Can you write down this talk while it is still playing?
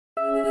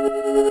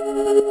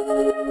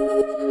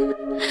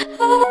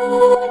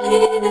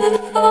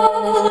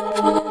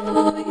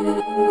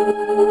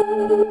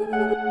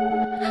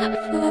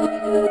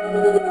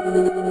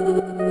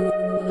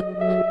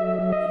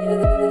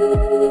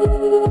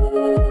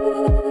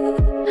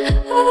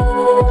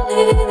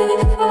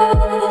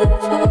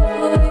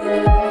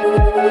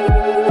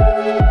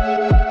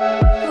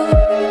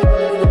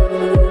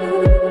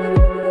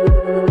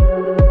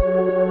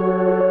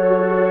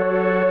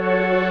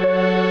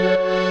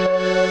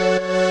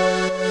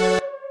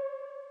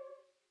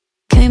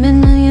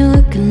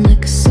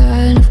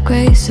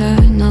I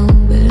know,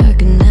 but I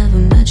can never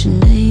match your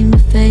name to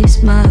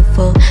face my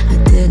fault. I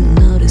didn't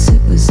notice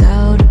it was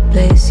out of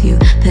place. You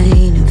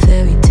painting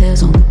fairy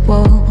tales on the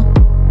wall,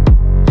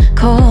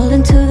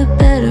 calling to the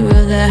better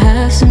of the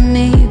halves of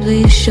me.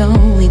 Please show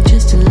me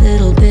just a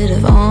little bit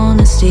of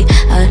honesty.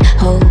 I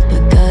hope I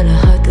got a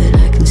heart that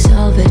I can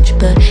salvage,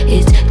 but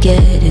it's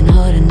getting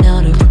harder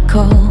now to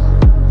recall.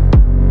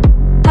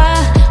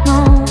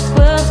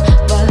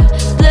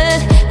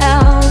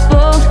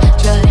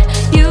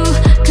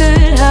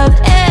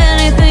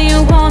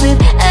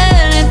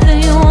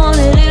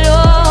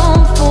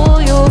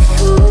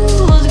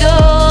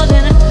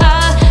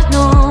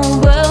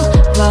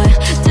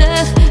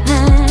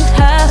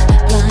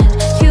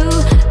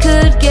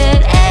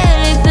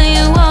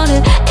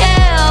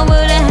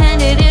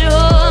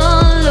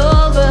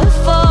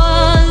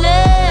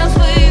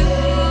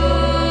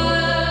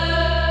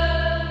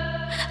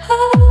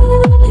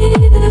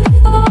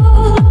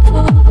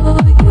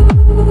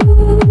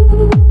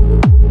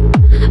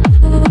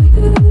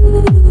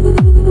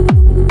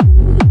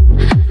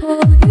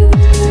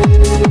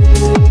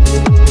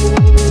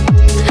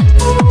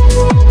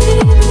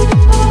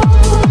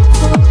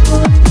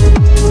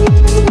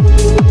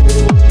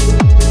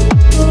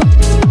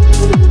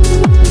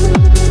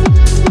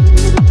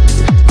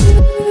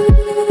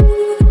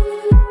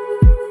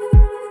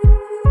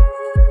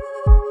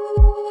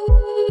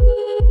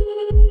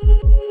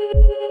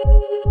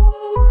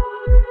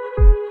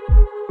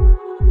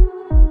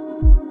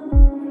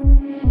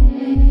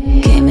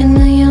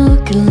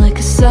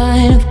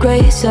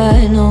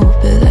 I know,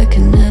 but I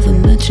can never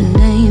match your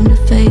name to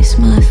face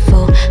my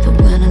fault.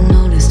 But when I